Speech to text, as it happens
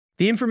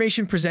The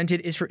information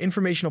presented is for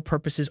informational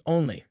purposes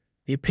only.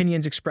 The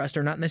opinions expressed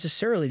are not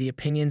necessarily the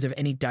opinions of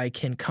any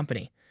Daikin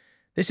company.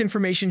 This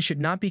information should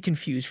not be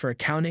confused for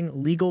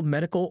accounting, legal,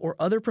 medical, or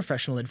other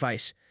professional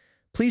advice.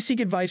 Please seek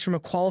advice from a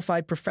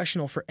qualified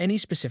professional for any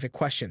specific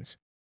questions.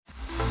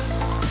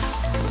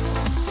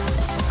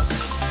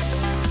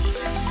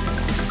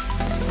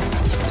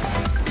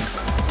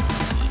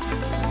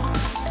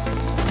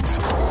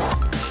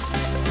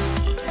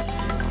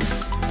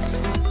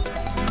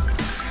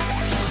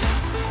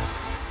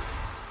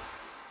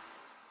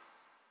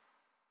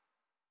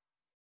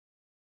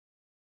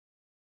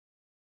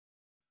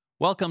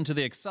 Welcome to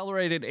the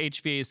Accelerated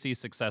HVAC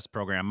Success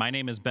program. My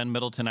name is Ben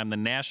Middleton. I'm the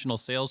National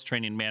Sales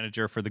Training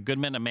Manager for the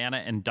Goodman,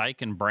 Amana, and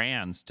Daikin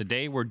brands.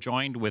 Today, we're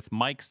joined with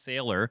Mike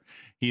Saylor.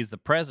 He's the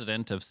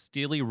president of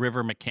Stilly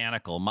River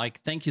Mechanical.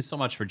 Mike, thank you so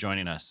much for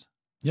joining us.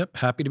 Yep,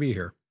 happy to be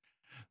here.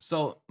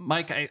 So,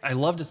 Mike, I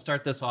love to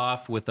start this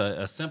off with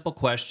a simple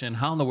question.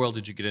 How in the world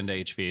did you get into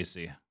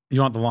HVAC?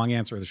 You want the long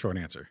answer or the short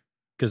answer?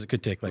 Because it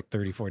could take like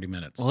 30, 40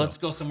 minutes. Well, let's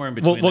go somewhere in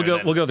between. We'll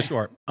go the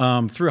short.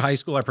 Through high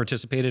school, I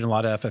participated in a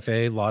lot of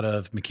FFA, a lot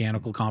of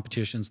mechanical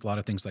competitions, a lot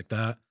of things like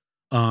that.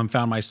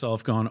 Found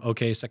myself going,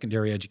 okay,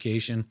 secondary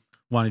education,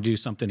 want to do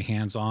something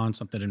hands-on,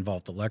 something that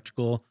involved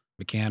electrical,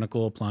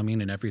 mechanical,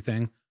 plumbing, and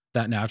everything.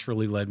 That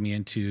naturally led me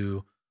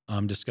into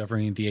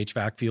discovering the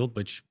HVAC field,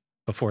 which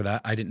before that,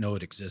 I didn't know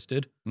it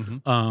existed.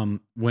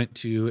 Went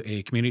to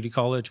a community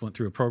college, went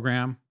through a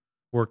program,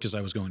 worked as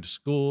I was going to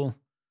school.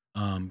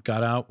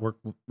 Got out,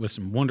 worked with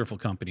some wonderful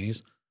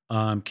companies,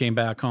 came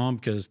back home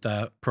because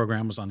that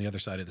program was on the other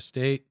side of the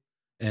state.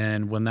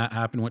 And when that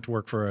happened, went to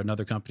work for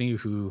another company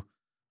who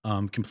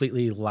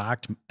completely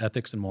lacked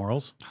ethics and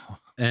morals.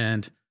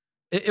 And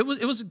it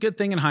was a good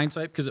thing in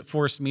hindsight because it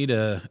forced me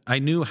to, I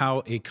knew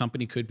how a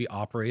company could be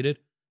operated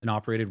and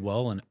operated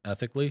well and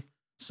ethically.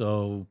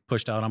 So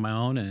pushed out on my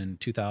own in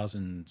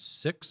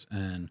 2006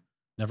 and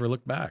never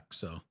looked back.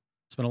 So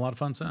it's been a lot of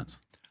fun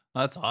since.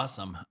 That's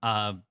awesome.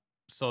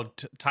 So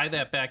to tie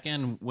that back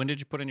in, when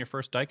did you put in your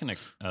first Daikin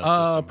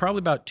system? Probably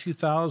about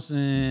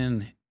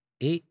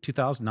 2008,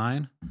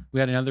 2009. We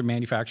had another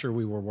manufacturer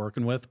we were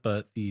working with,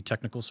 but the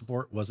technical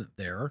support wasn't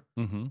there.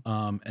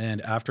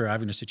 And after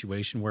having a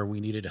situation where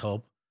we needed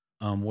help,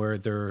 where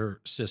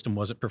their system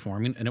wasn't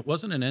performing, and it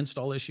wasn't an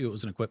install issue, it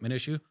was an equipment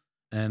issue,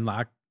 and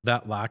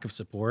that lack of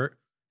support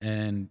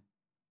and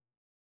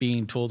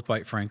being told,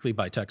 quite frankly,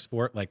 by tech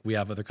support, like we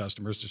have other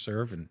customers to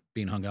serve and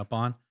being hung up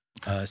on,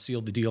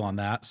 sealed the deal on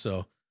that.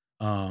 So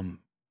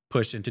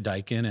pushed into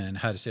Daikin and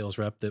had a sales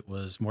rep that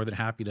was more than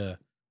happy to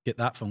get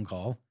that phone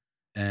call.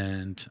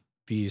 And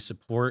the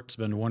support's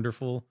been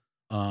wonderful.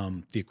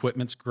 The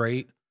equipment's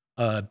great.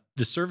 The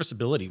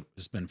serviceability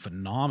has been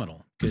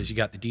phenomenal because you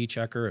got the D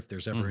checker. If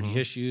there's ever any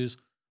issues,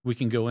 we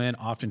can go in.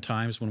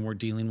 Oftentimes when we're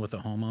dealing with a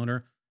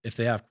homeowner, if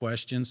they have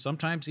questions,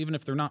 sometimes even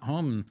if they're not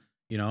home,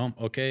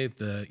 okay,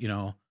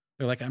 they're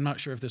like, I'm not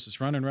sure if this is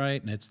running right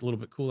and it's a little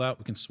bit cool out.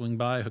 We can swing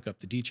by, hook up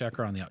the D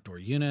checker on the outdoor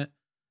unit,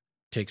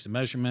 take some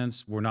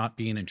measurements. We're not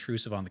being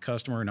intrusive on the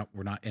customer.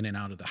 We're not in and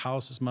out of the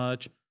house as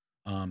much.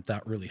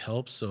 That really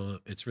helps. So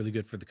it's really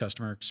good for the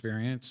customer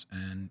experience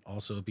and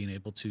also being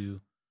able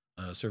to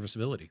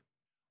serviceability.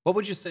 What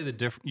would you say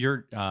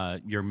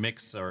your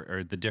mix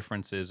or the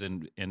differences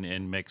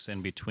in mix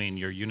in between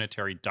your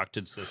unitary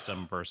ducted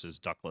system versus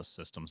ductless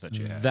systems that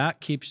you have? That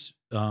keeps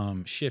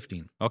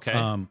shifting.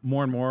 Okay.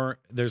 More and more,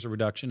 there's a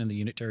reduction in the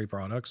unitary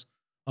products.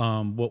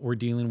 What we're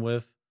dealing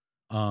with,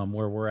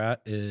 where we're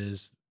at,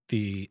 is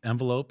the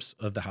envelopes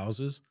of the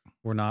houses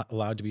were not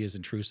allowed to be as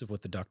intrusive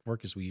with the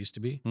ductwork as we used to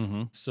be.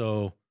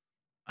 So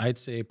I'd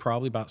say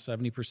probably about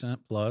 70%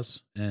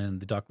 plus in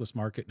the ductless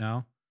market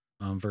now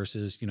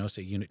versus,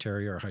 say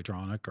unitary or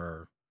hydronic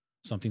or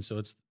something.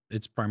 So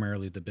it's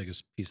primarily the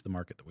biggest piece of the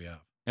market that we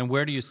have. And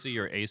where do you see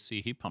your AC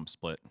heat pump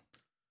split?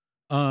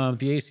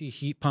 The AC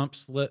heat pump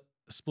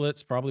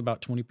splits probably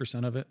about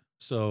 20% of it.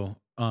 So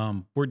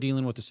we're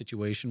dealing with a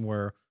situation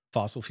where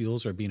fossil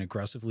fuels are being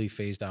aggressively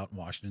phased out in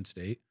Washington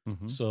State.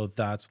 So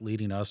that's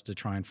leading us to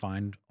try and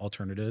find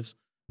alternatives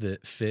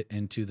that fit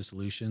into the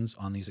solutions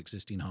on these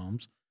existing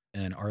homes.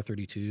 And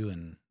R32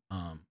 and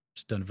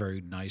it's done a very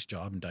nice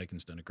job, and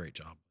Daikin's done a great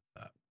job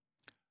with that.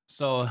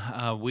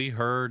 So we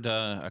heard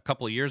a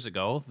couple of years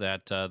ago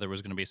that there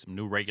was going to be some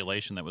new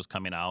regulation that was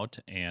coming out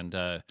and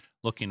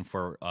looking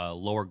for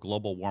lower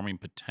global warming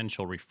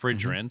potential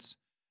refrigerants.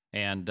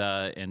 And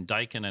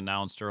Daikin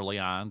announced early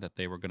on that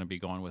they were going to be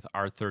going with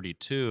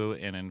R32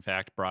 and, in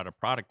fact, brought a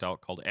product out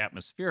called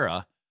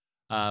Atmosphera.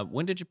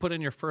 When did you put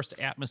in your first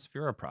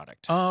Atmosphera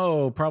product?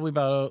 Oh, probably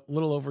about a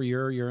little over a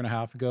year and a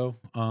half ago.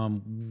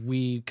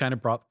 We kind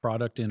of brought the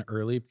product in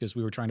early because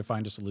we were trying to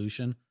find a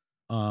solution.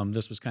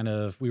 This was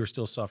we were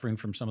still suffering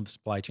from some of the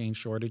supply chain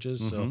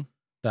shortages. So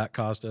that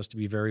caused us to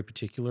be very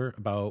particular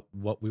about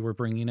what we were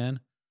bringing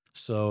in.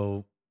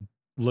 So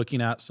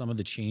looking at some of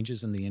the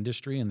changes in the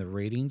industry and the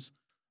ratings,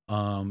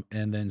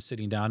 and then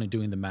sitting down and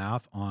doing the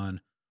math on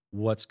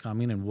what's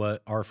coming and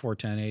what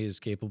R410A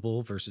is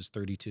capable versus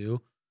 32.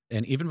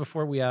 And even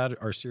before we had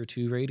our SEER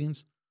 2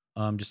 ratings,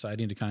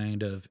 deciding to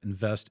kind of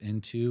invest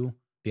into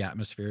the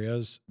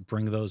Atmosferas,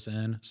 bring those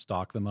in,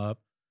 stock them up,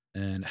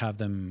 and have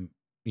them,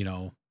 you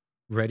know,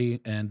 ready.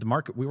 And the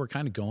market we were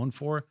kind of going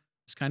for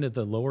is kind of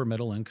the lower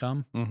middle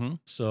income. Mm-hmm.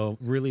 So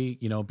really,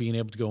 you know, being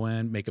able to go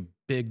in, make a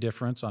big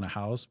difference on a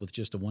house with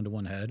just a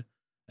 1-to-1 head.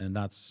 And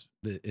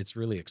it's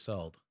really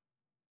excelled.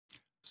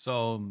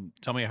 So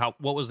tell me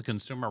what was the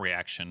consumer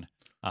reaction,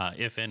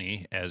 if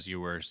any, as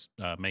you were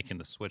making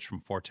the switch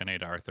from 410A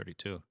to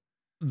R32?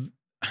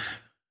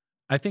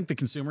 I think the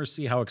consumers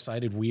see how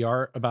excited we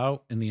are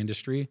about in the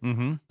industry.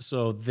 Mm-hmm.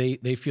 So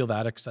they feel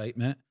that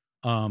excitement.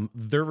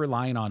 They're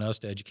relying on us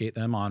to educate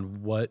them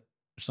on what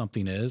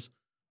something is.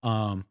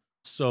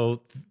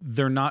 So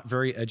they're not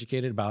very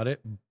educated about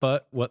it,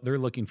 but what they're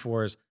looking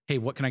for is, hey,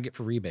 what can I get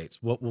for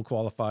rebates? What will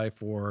qualify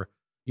for,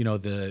 you know,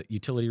 the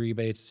utility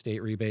rebates,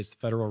 state rebates, the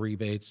federal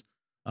rebates,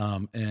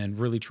 and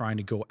really trying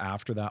to go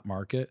after that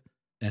market,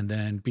 and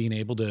then being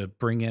able to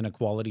bring in a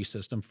quality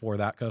system for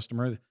that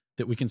customer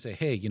that we can say,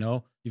 hey, you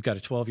know, you've got a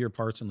 12-year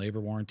parts and labor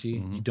warranty.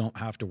 Mm-hmm. You don't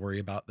have to worry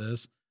about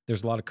this.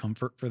 There's a lot of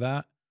comfort for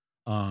that.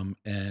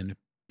 And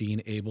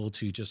being able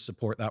to just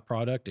support that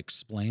product,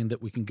 explain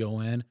that we can go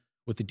in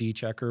with the D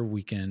checker,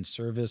 we can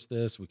service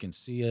this, we can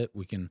see it,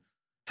 we can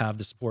have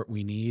the support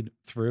we need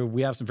through.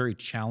 We have some very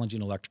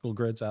challenging electrical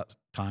grids at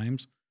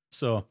times.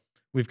 So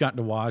we've gotten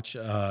to watch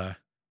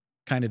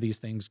kind of these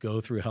things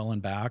go through hell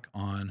and back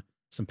on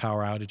some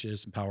power outages,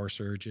 some power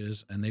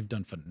surges, and they've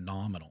done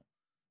phenomenal.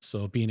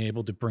 So being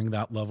able to bring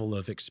that level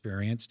of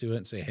experience to it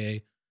and say,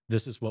 hey,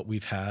 this is what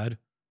we've had,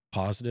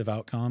 positive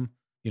outcome.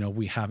 You know,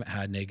 we haven't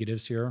had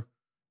negatives here,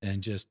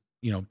 and just,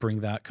 you know,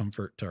 bring that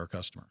comfort to our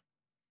customer.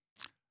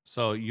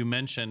 So you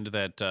mentioned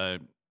that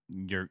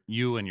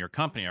you and your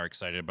company are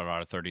excited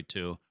about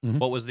R32. Mm-hmm.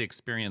 What was the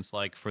experience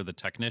like for the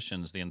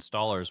technicians, the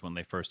installers, when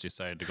they first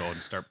decided to go and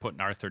start putting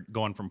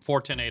going from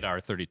 410A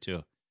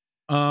to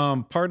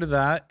R32? Part of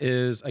that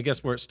is, I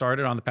guess, where it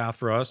started on the path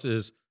for us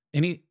is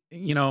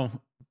you know,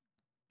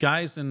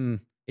 guys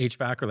in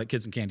HVAC are like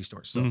kids in candy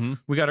stores. So Mm-hmm.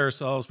 we got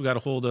a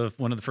hold of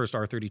one of the first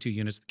R32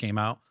 units that came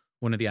out,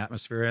 one of the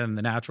Atmosphera. And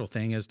the natural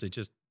thing is to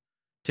just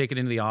take it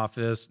into the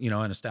office, you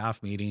know, in a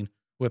staff meeting,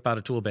 whip out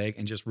a tool bag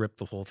and just rip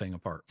the whole thing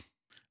apart.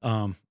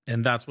 And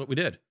that's what we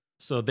did.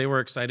 So they were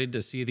excited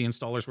to see, the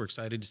installers were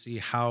excited to see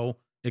how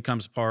it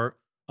comes apart.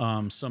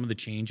 Some of the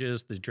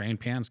changes, the drain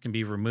pans can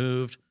be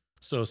removed.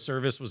 So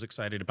service was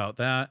excited about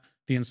that.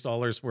 The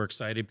installers were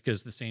excited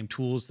because the same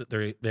tools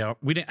that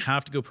we didn't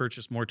have to go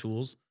purchase more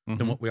tools Mm-hmm.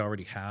 than what we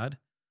already had.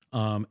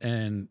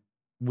 And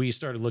we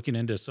started looking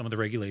into some of the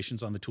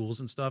regulations on the tools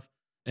and stuff.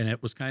 And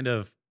it was kind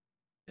of,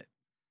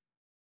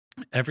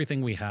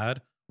 everything we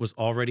had was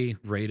already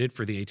rated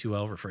for the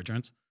A2L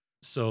refrigerants.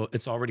 So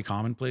it's already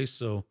commonplace.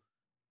 So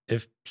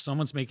if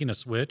someone's making a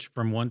switch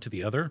from one to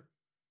the other,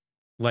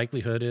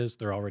 likelihood is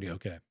they're already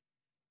okay.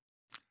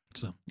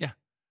 So, yeah.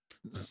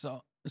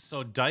 So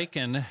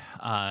Daikin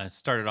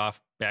started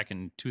off back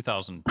in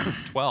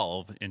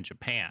 2012 in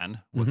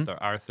Japan with Mhm. the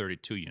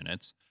R32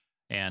 units.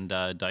 And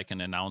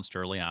Daikin announced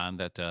early on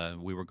that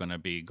we were going to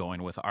be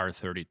going with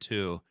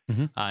R32.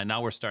 Mhm.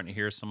 Now we're starting to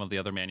hear some of the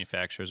other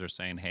manufacturers are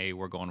saying, hey,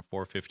 we're going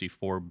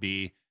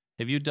 454B.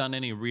 Have you done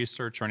any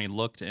research or any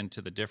looked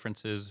into the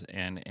differences?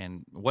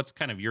 And what's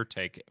kind of your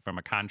take from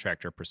a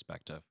contractor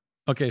perspective?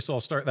 Okay, so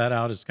I'll start that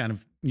out as kind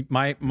of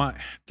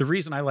the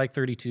reason I like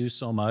 32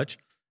 so much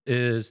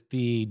is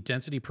the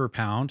density per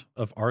pound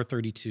of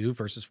R32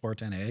 versus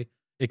 410A.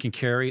 It can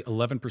carry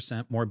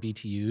 11% more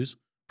BTUs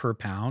per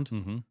pound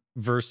Mm-hmm.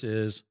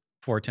 versus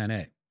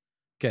 410A.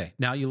 Okay,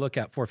 now you look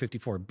at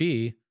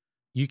 454B,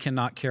 you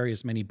cannot carry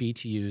as many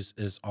BTUs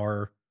as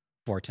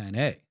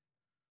R410A.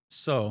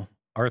 So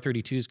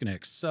R32 is going to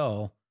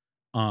excel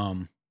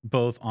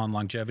both on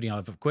longevity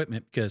of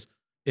equipment, because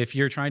if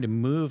you're trying to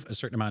move a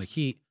certain amount of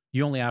heat,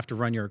 you only have to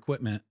run your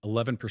equipment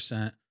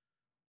 11%,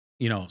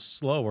 you know,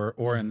 slower,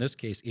 or in this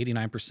case,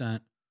 89%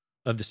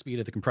 of the speed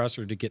of the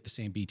compressor to get the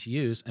same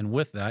BTUs. And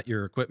with that,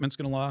 your equipment's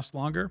going to last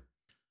longer.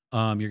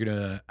 You're going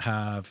to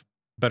have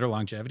better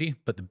longevity.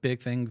 But the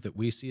big thing that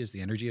we see is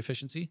the energy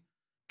efficiency,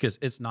 because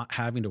it's not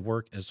having to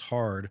work as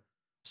hard.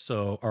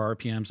 So our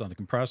RPMs on the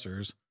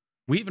compressors,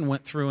 we even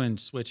went through and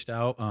switched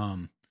out,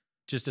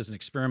 just as an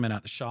experiment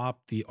at the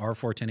shop, the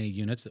R410A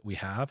units that we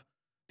have,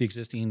 the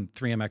existing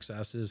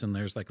 3MXSs, and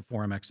there's like a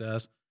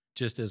 4MXS,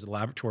 just as a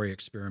laboratory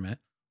experiment,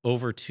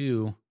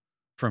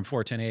 from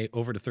 410A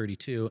over to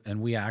 32.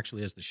 And we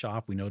actually, as the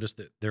shop, we noticed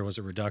that there was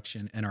a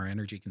reduction in our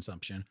energy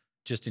consumption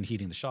just in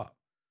heating the shop.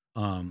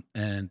 And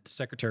the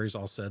secretaries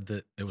all said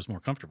that it was more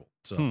comfortable.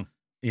 So,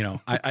 you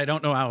know, I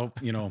don't know how,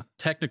 you know,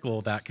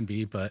 technical that can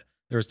be, but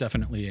there was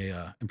definitely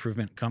a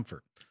improvement in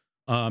comfort.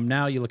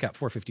 Now you look at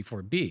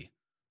 454B.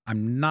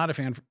 I'm not a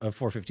fan of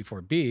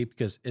 454B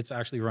because it's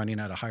actually running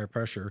at a higher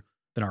pressure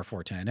than our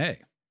 410A.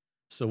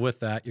 So with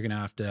that, you're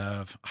going to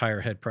have higher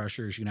head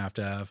pressures. You're going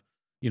to have,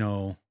 you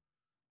know,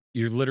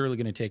 you're literally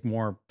going to take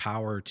more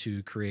power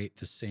to create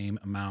the same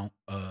amount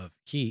of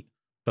heat,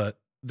 but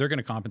they're going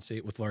to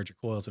compensate with larger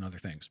coils and other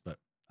things. But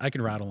I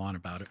can rattle on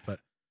about it, but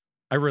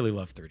I really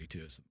love 32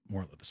 is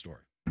more of the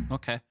story.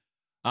 Okay.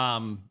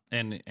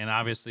 And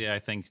obviously, I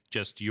think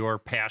just your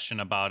passion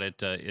about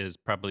it is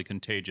probably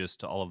contagious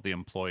to all of the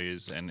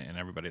employees and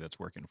everybody that's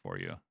working for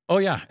you. Oh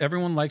yeah,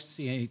 everyone likes to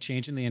see a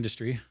change in the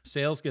industry.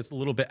 Sales gets a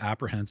little bit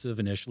apprehensive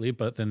initially,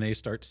 but then they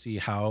start to see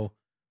how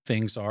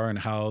things are and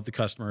how the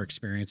customer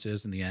experience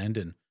is in the end,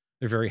 and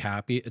they're very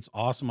happy. It's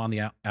awesome on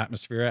the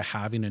Atmosphera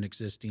having an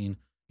existing,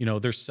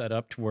 they're set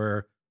up to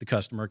where the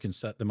customer can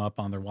set them up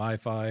on their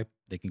Wi-Fi,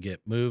 they can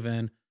get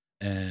moving,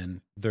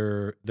 and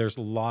there's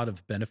a lot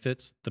of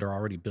benefits that are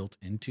already built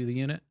into the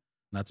unit.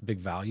 And that's a big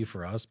value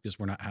for us because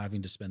we're not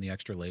having to spend the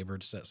extra labor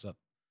to set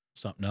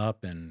something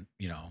up. And,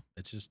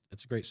 it's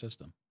a great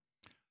system.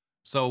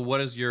 So what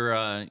has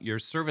your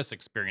service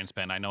experience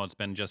been? I know it's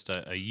been just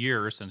a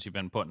year since you've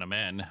been putting them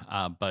in,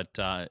 but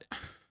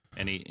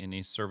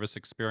any service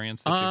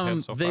experience that you've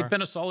had so far? They've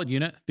been a solid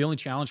unit. The only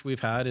challenge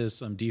we've had is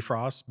some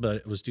defrost, but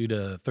it was due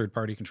to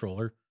third-party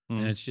controller.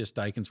 And it's just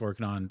Daikin's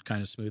working on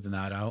kind of smoothing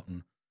that out.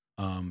 And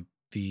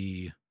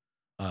the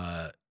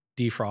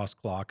defrost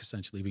clock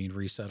essentially being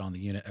reset on the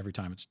unit every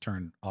time it's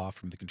turned off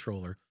from the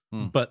controller.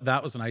 But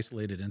that was an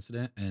isolated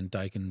incident, and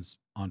Daikin's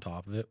on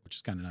top of it, which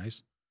is kind of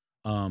nice.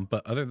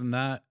 But other than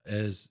that,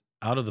 as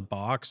out of the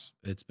box,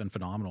 it's been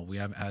phenomenal. We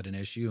haven't had an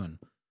issue,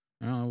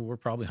 and we're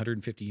probably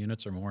 150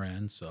 units or more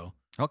in, so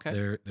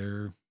okay,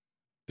 they're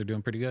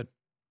doing pretty good.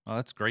 Well,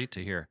 that's great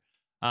to hear.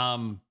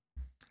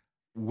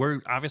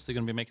 We're obviously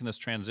going to be making this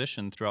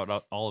transition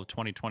throughout all of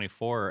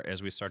 2024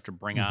 as we start to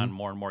bring on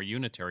more and more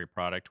unitary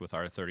product with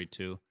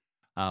R32.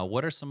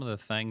 What are some of the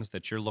things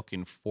that you're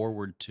looking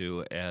forward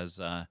to as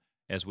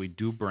we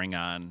do bring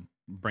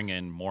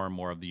in more and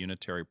more of the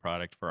unitary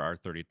product for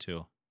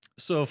R32?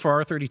 So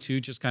for R32,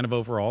 just kind of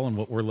overall and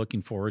what we're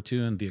looking forward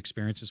to and the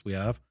experiences we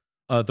have,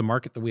 the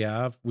market that we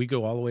have, we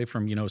go all the way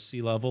from,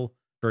 sea level,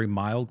 very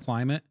mild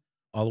climate,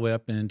 all the way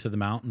up into the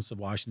mountains of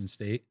Washington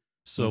State.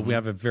 So we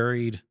have a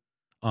varied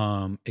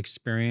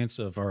experience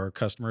of our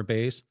customer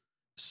base.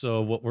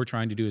 So what we're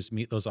trying to do is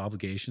meet those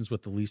obligations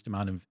with the least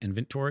amount of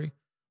inventory.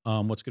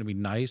 What's going to be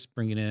nice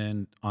bringing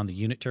in on the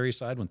unitary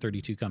side when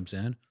 32 comes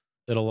in,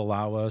 it'll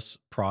allow us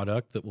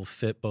product that will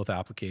fit both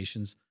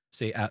applications,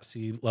 say at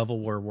sea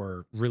level where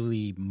we're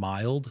really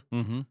mild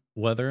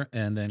weather,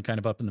 and then kind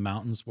of up in the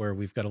mountains where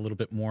we've got a little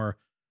bit more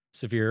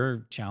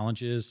severe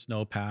challenges,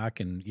 snowpack,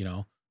 and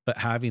but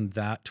having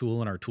that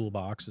tool in our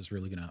toolbox is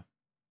really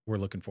we're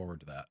looking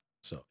forward to that.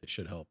 So it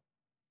should help.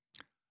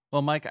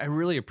 Well, Mike, I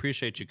really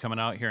appreciate you coming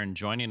out here and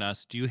joining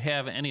us. Do you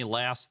have any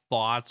last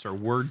thoughts or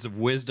words of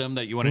wisdom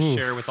that you want to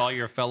share with all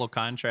your fellow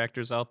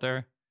contractors out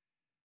there?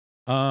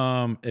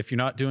 If you're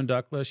not doing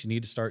ductless, you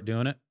need to start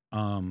doing it.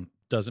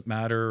 Doesn't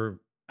matter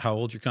how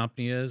old your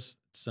company is.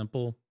 It's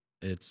simple.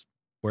 It's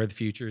where the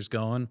future is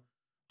going.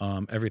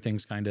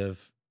 Everything's kind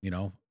of,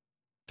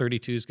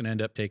 32 is going to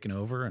end up taking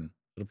over, and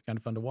it'll be kind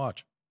of fun to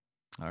watch.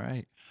 All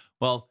right.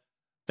 Well,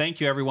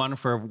 thank you, everyone,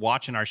 for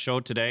watching our show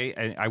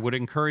today. I would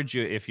encourage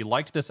you, if you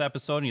liked this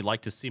episode and you'd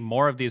like to see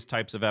more of these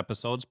types of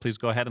episodes, please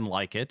go ahead and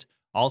like it.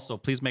 Also,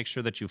 please make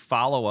sure that you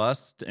follow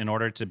us in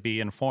order to be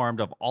informed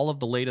of all of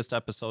the latest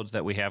episodes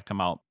that we have come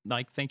out.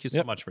 Mike, thank you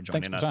so much for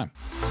joining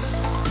us.